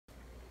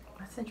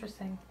That's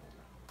interesting.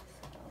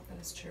 That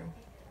is true.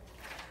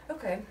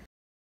 Okay.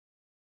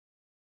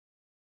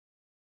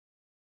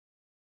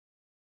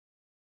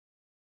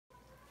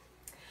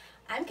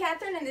 I'm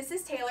Catherine and this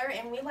is Taylor,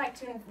 and we'd like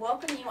to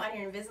welcome you on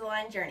your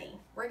Invisalign journey.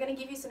 We're going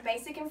to give you some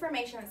basic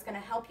information that's going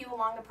to help you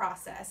along the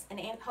process and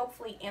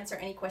hopefully answer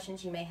any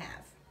questions you may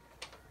have.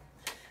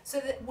 So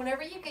that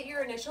whenever you get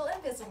your initial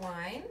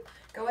Invisalign,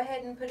 go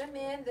ahead and put them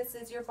in. This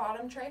is your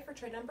bottom tray for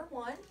tray number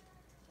 1.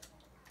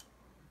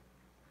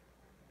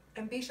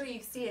 And be sure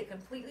you see it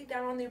completely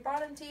down on your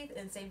bottom teeth,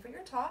 and same for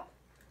your top.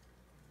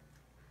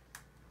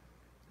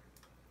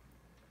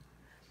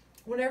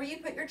 Whenever you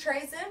put your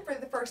trays in, for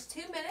the first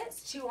 2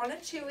 minutes, chew on a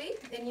chewy,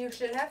 and you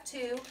should have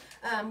 2.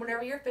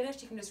 Whenever you're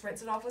finished, you can just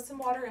rinse it off with some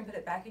water and put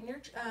it back in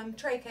your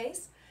tray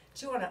case.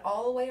 Chew on it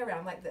all the way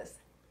around like this.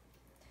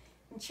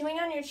 And chewing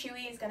on your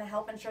chewy is going to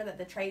help ensure that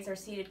the trays are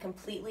seated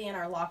completely and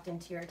are locked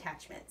into your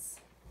attachments.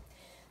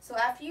 So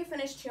after you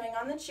finish chewing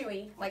on the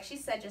chewy, like she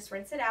said, just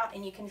rinse it out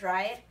and you can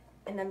dry it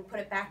and then put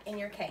it back in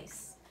your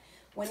case.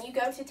 When you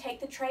go to take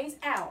the trays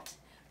out,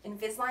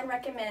 Invisalign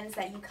recommends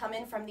that you come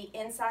in from the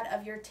inside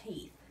of your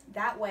teeth.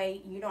 That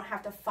way you don't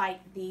have to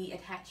fight the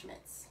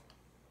attachments.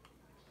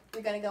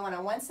 You're going to go in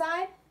on one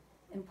side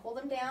and pull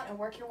them down and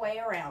work your way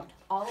around,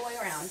 all the way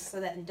around, so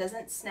that it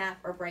doesn't snap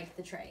or break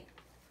the tray.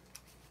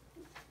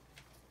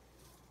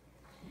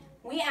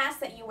 We ask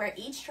that you wear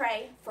each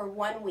tray for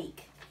 1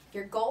 week.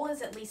 Your goal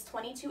is at least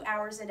 22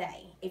 hours a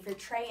day. If your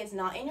tray is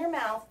not in your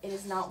mouth, it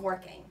is not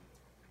working.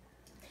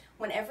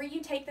 Whenever you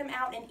take them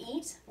out and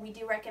eat, we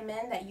do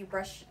recommend that you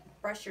brush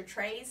your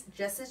trays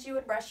just as you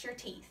would brush your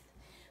teeth.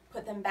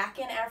 Put them back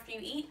in after you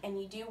eat,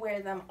 and you do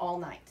wear them all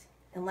night,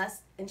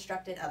 unless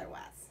instructed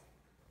otherwise.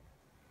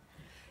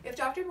 If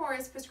Dr.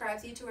 Morris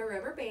prescribes you to wear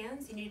rubber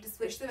bands, you need to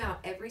switch them out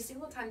every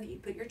single time that you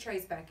put your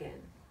trays back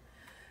in.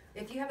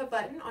 If you have a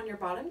button on your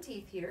bottom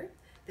teeth here,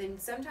 then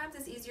sometimes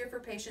it's easier for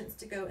patients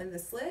to go in the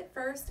slit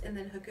first and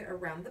then hook it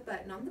around the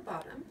button on the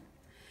bottom.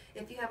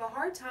 If you have a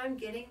hard time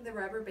getting the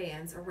rubber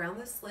bands around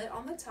the slit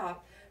on the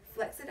top,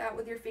 flex it out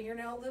with your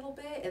fingernail a little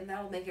bit, and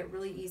that'll make it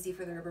really easy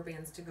for the rubber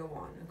bands to go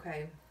on,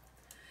 okay?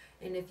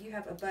 And if you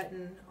have a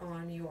button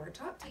on your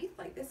top teeth,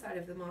 like this side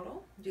of the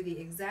model, do the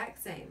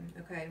exact same,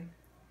 okay?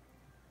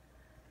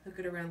 Hook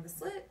it around the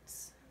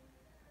slits,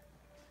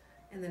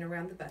 and then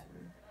around the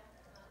button.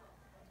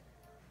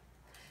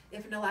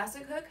 If an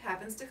elastic hook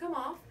happens to come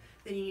off,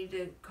 then you need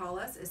to call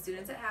us as soon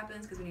as it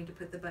happens, because we need to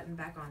put the button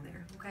back on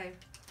there, okay?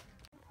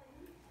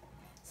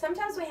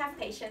 Sometimes we have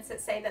patients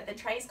that say that the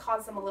trays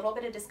cause them a little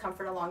bit of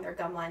discomfort along their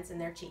gum lines and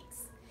their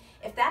cheeks.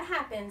 If that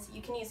happens,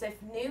 you can use a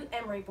new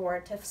emery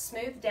board to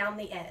smooth down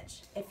the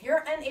edge. If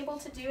you're unable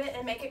to do it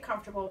and make it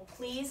comfortable,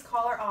 please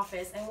call our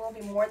office and we'll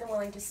be more than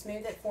willing to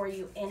smooth it for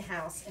you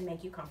in-house and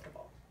make you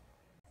comfortable.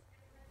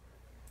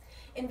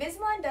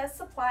 Invisalign does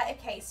supply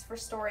a case for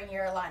storing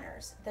your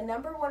aligners. The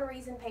 #1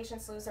 reason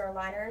patients lose their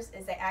aligners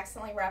is they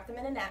accidentally wrap them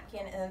in a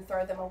napkin and then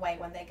throw them away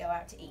when they go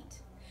out to eat.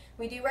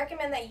 We do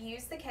recommend that you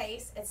use the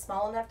case. It's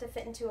small enough to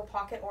fit into a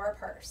pocket or a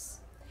purse.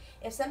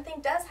 If something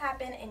does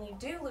happen and you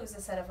do lose a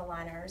set of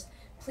aligners,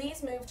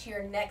 please move to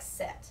your next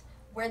set.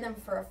 Wear them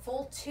for a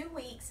full 2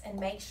 weeks and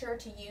make sure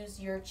to use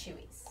your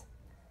chewies.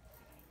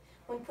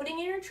 When putting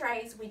in your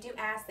trays, we do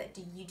ask that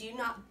you do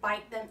not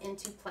bite them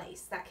into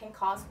place. That can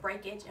cause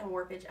breakage and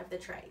warpage of the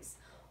trays.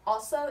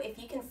 Also, if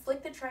you can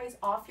flick the trays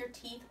off your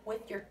teeth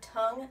with your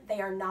tongue, they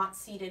are not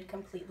seated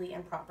completely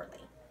and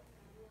properly.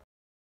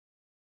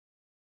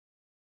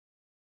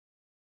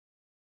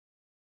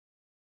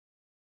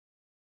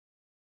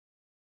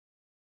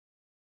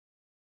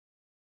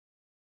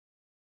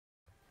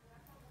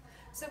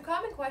 Some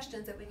common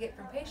questions that we get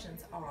from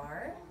patients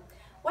are,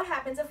 what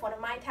happens if one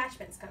of my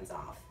attachments comes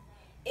off?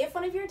 If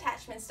one of your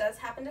attachments does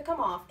happen to come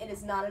off, it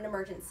is not an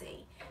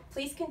emergency.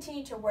 Please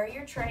continue to wear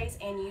your trays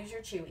and use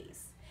your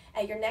chewies.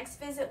 At your next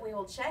visit, we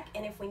will check,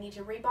 and if we need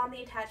to rebond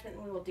the attachment,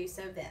 we will do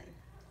so then.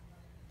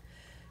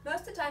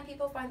 most of the time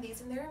people find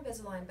these in their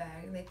Invisalign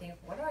bag and they think,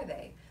 what are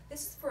they?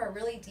 This is for a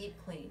really deep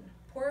clean.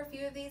 Pour a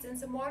few of these in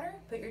some water,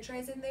 put your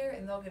trays in there,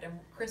 and they'll get them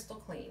crystal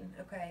clean,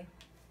 okay?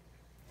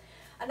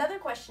 Another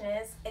question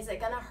is it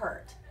going to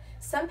hurt?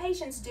 Some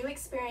patients do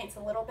experience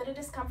a little bit of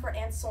discomfort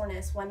and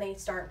soreness when they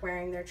start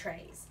wearing their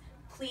trays.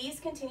 Please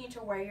continue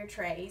to wear your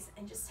trays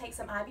and just take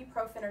some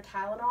ibuprofen or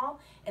Tylenol,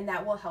 and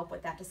that will help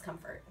with that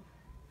discomfort.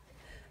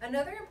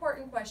 Another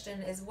important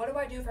question is, what do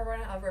I do if I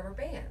run out of rubber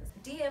bands?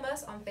 DM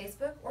us on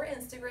Facebook or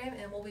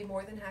Instagram, and we'll be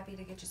more than happy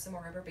to get you some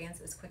more rubber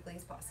bands as quickly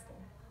as possible.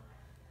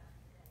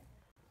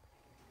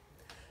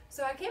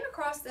 So I came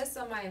across this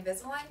on my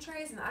Invisalign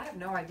trays, and I have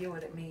no idea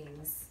what it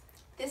means.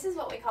 This is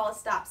what we call a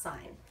stop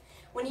sign.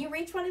 When you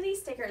reach one of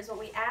these stickers, what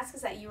we ask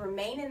is that you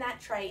remain in that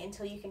tray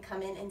until you can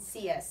come in and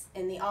see us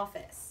in the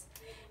office.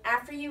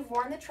 After you've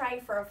worn the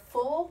tray for a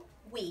full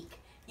week,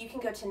 you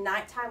can go to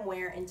nighttime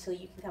wear until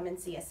you can come and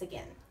see us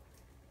again.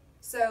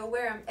 So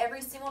wear them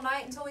every single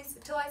night until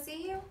I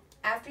see you?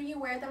 After you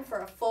wear them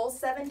for a full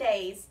 7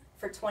 days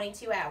for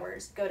 22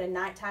 hours, go to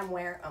nighttime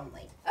wear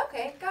only.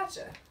 Okay,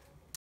 gotcha.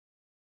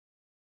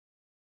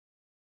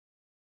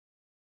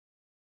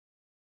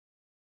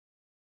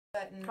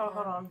 button. Oh,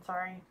 hold on.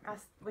 Sorry.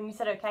 When you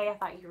said okay, I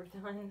thought you were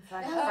done. So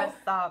I Oh.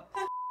 pressed stop.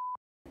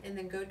 And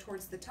then go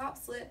towards the top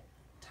slit.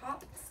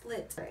 Top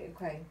slit.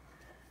 Okay.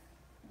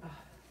 Oh,